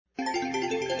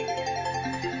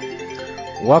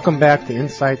Welcome back to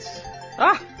Insights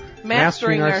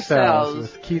Mastering Ourselves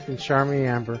with Keith and Charmy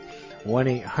Amber.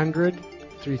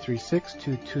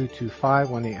 1-800-336-2225,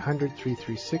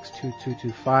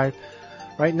 1-800-336-2225.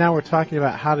 Right now we're talking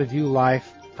about how to view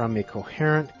life from a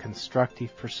coherent,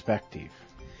 constructive perspective.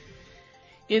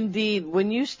 Indeed, when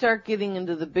you start getting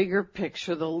into the bigger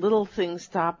picture, the little things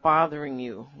stop bothering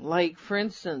you. Like, for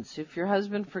instance, if your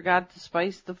husband forgot to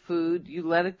spice the food, you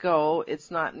let it go. It's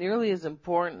not nearly as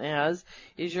important as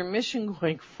is your mission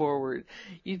going forward.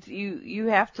 You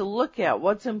have to look at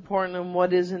what's important and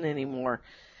what isn't anymore.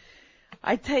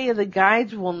 I tell you, the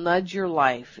guides will nudge your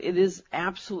life. It is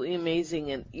absolutely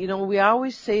amazing. And, we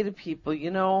always say to people,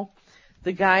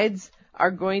 the guides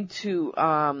are going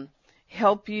to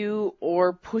help you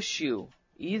or push you.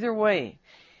 Either way.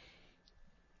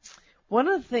 One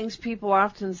of the things people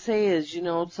often say is,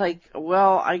 it's like,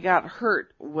 well, I got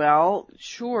hurt. Well,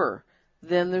 sure.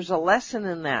 Then there's a lesson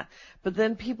in that. But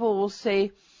then people will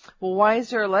say, well, why is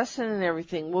there a lesson in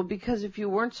everything? Well, because if you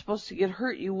weren't supposed to get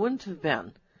hurt, you wouldn't have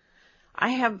been.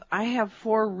 I have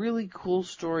 4 really cool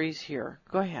stories here.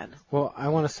 Go ahead. Well, I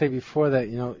want to say before that,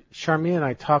 Charmy and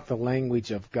I talk the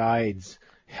language of guides,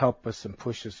 help us and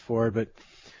push us forward. But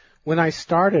when I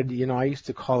started, I used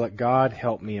to call it God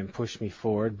help me and push me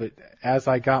forward. But as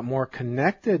I got more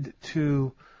connected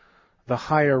to the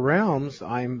higher realms,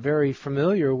 I'm very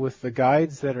familiar with the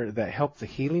guides that help the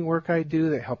healing work I do,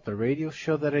 that help the radio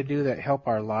show that I do, that help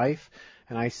our life.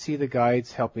 And I see the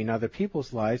guides helping other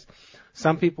people's lives.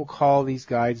 Some people call these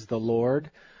guides the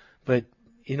Lord, but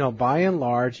by and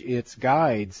large, it's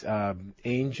guides,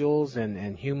 angels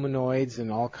and humanoids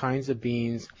and all kinds of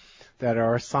beings that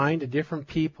are assigned to different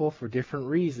people for different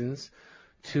reasons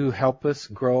to help us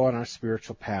grow on our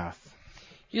spiritual path.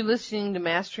 You're listening to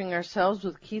Mastering Ourselves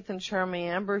with Keith and Charmy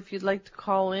Amber. If you'd like to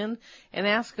call in and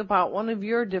ask about one of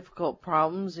your difficult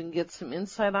problems and get some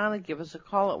insight on it, give us a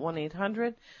call at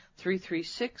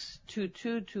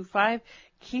 1-800-336-2225.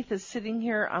 Keith is sitting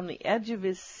here on the edge of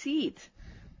his seat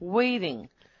waiting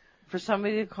for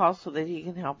somebody to call so that he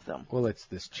can help them. Well, it's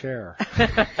this chair.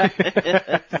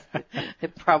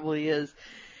 It probably is.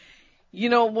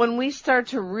 When we start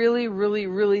to really, really,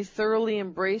 really thoroughly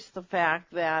embrace the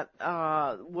fact that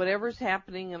whatever's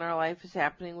happening in our life is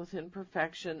happening with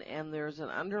imperfection and there's an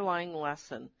underlying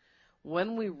lesson,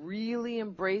 when we really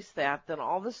embrace that, then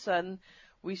all of a sudden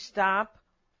we stop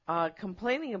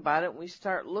complaining about it and we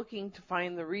start looking to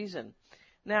find the reason.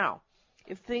 Now,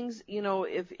 if things,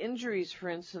 if injuries, for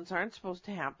instance, aren't supposed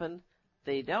to happen,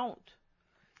 they don't.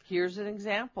 Here's an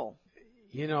example.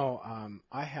 We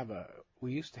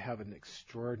used to have an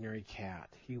extraordinary cat.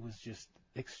 He was just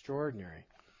extraordinary.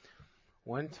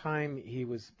 One time he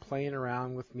was playing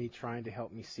around with me trying to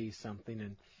help me see something,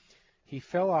 and he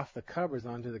fell off the covers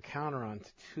onto the counter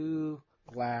onto 2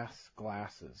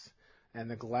 glasses. And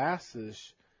the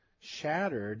glasses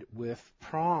shattered with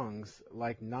prongs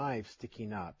like knives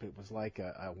sticking up. It was like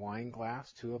a wine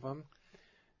glass, 2 of them.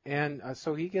 And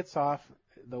so he gets off,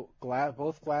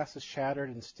 both glasses shattered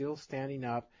and still standing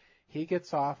up. He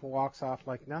gets off and walks off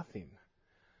like nothing.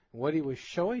 What he was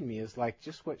showing me is like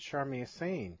just what Charmy is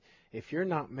saying. If you're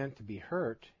not meant to be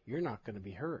hurt, you're not going to be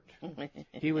hurt.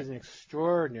 He was an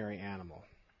extraordinary animal.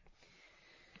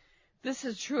 This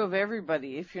is true of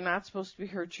everybody. If you're not supposed to be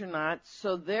hurt, you're not.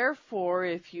 So therefore,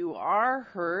 if you are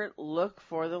hurt, look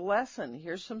for the lesson.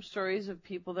 Here's some stories of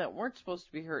people that weren't supposed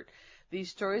to be hurt.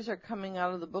 These stories are coming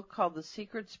out of the book called The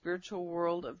Secret Spiritual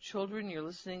World of Children. You're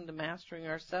listening to Mastering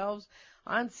Ourselves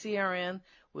on CRN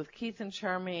with Keith and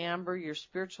Charmy Amber, your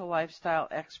spiritual lifestyle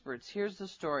experts. Here's the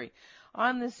story.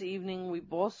 On this evening, we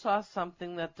both saw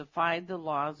something that defied the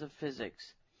laws of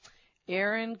physics.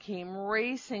 Erin came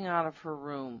racing out of her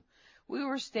room. We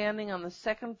were standing on the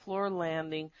 2nd floor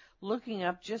landing, looking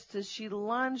up just as she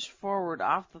lunged forward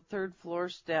off the 3rd floor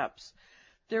steps.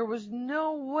 There was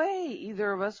no way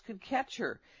either of us could catch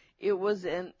her. It was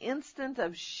an instant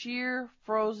of sheer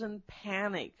frozen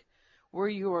panic where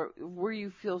you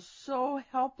feel so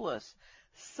helpless.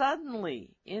 Suddenly,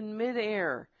 in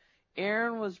midair,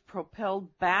 Erin was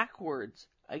propelled backwards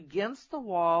against the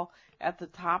wall at the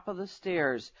top of the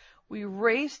stairs. We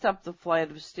raced up the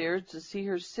flight of stairs to see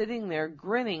her sitting there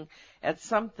grinning at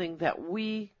something that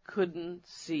we couldn't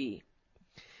see.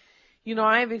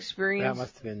 I've experienced... That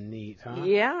must have been neat, huh?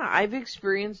 Yeah, I've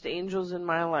experienced angels in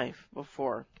my life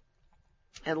before.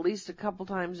 At least a couple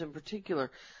times in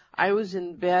particular. I was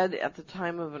in bed at the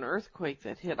time of an earthquake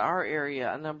that hit our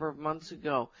area a number of months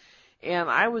ago. And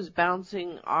I was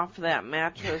bouncing off that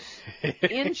mattress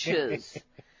inches.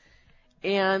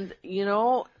 And,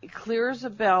 clear as a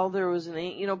bell, there was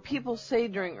people say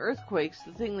during earthquakes,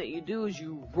 the thing that you do is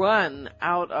you run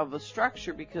out of a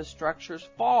structure because structures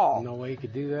fall. No way you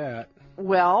could do that.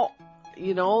 Well,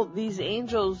 these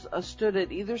angels stood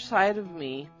at either side of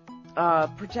me,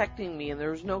 protecting me, and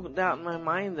there was no doubt in my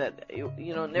mind that,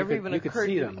 never even occurred could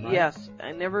see to them, me. right? Yes,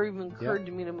 it never even occurred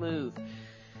to me to move.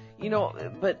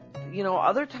 But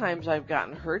other times I've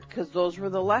gotten hurt because those were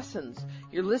the lessons.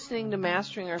 You're listening to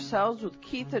Mastering Ourselves with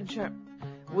Keith and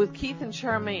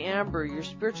Charmaine Amber, your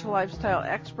spiritual lifestyle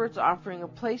experts, offering a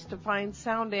place to find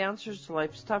sound answers to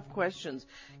life's tough questions.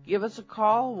 Give us a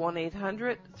call,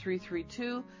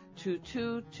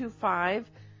 1-800-332-2225.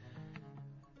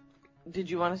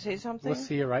 Did you want to say something? We'll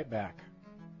see you right back.